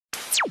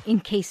in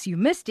case you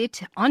missed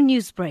it on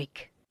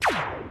Newsbreak.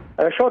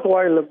 A short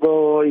while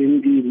ago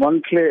in the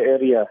Montclair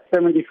area,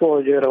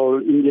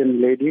 74-year-old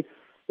Indian lady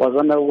was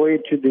on her way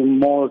to the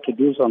mall to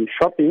do some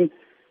shopping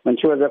when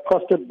she was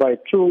accosted by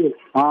two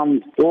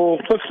armed who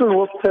pistol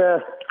whipped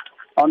her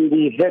on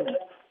the head,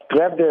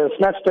 grabbed her,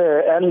 snatched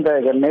her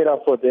handbag and made off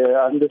with the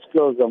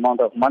undisclosed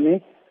amount of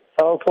money,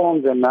 cell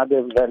phones and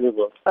other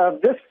valuables.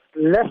 This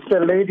left the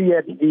lady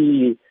at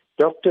the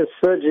doctor's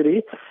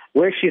surgery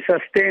where she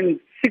sustained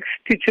 6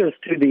 stitches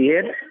to the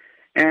head,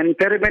 and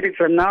paramedics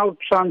are now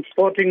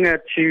transporting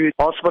her to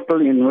hospital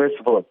in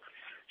Westport.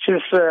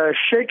 She's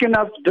shaken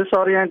up,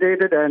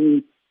 disorientated,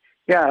 and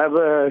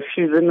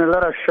she's in a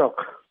lot of shock.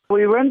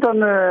 We went on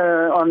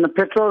the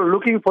patrol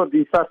looking for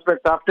the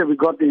suspect after we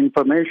got the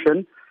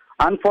information.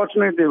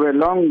 Unfortunately, they were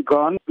long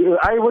gone.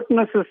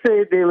 Eyewitnesses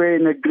say they were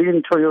in a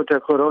green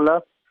Toyota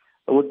Corolla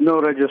with no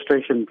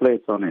registration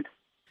plates on it.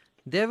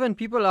 Dhevan,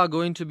 people are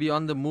going to be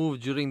on the move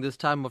during this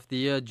time of the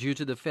year due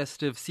to the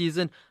festive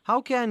season. How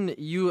can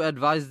you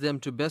advise them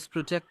to best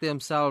protect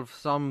themselves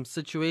from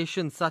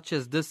situations such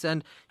as this,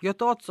 and your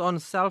thoughts on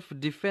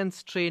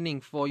self-defense training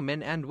for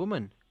men and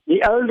women?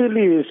 The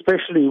elderly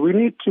especially, we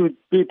need to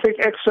take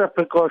extra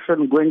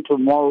precaution going to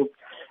malls,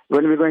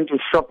 when we're going to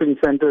shopping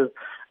centers,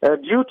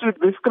 due to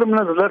these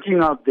criminals lurking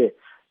out there.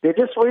 They're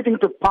just waiting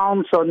to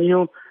pounce on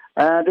you.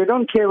 They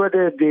don't care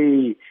whether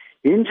they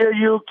injure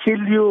you, kill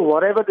you,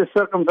 whatever the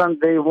circumstance,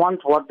 they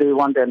want what they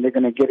want and they're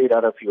going to get it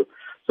out of you.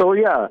 So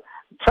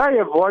try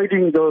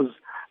avoiding those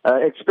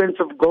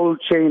expensive gold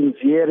chains,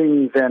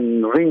 earrings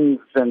and rings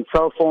and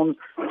cell phones.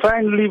 Try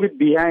and leave it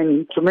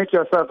behind to make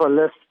yourself a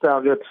less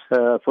target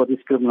for these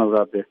criminals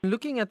out there.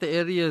 Looking at the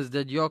areas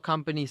that your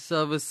company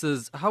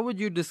services, how would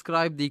you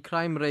describe the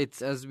crime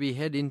rates as we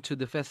head into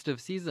the festive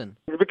season?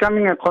 It's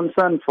becoming a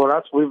concern for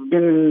us. We've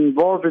been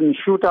involved in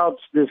shootouts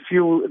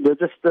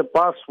just the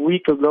past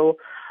week ago.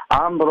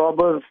 Armed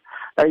robbers.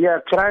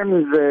 Crime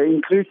is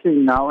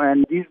increasing now,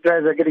 and these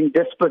guys are getting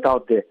desperate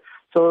out there.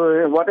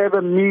 So whatever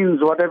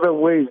means, whatever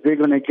ways, they're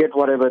going to get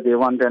whatever they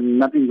want, and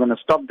nothing's going to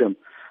stop them.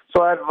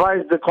 So I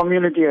advise the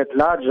community at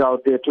large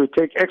out there to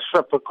take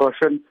extra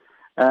precaution.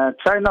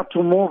 Try not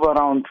to move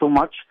around too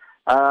much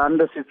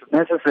unless it's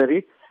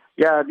necessary.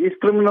 These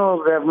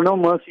criminals have no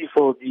mercy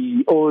for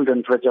the old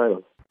and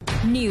fragile.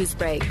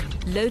 Newsbreak,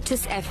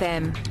 Lotus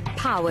FM,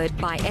 powered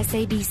by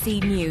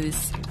SABC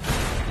News.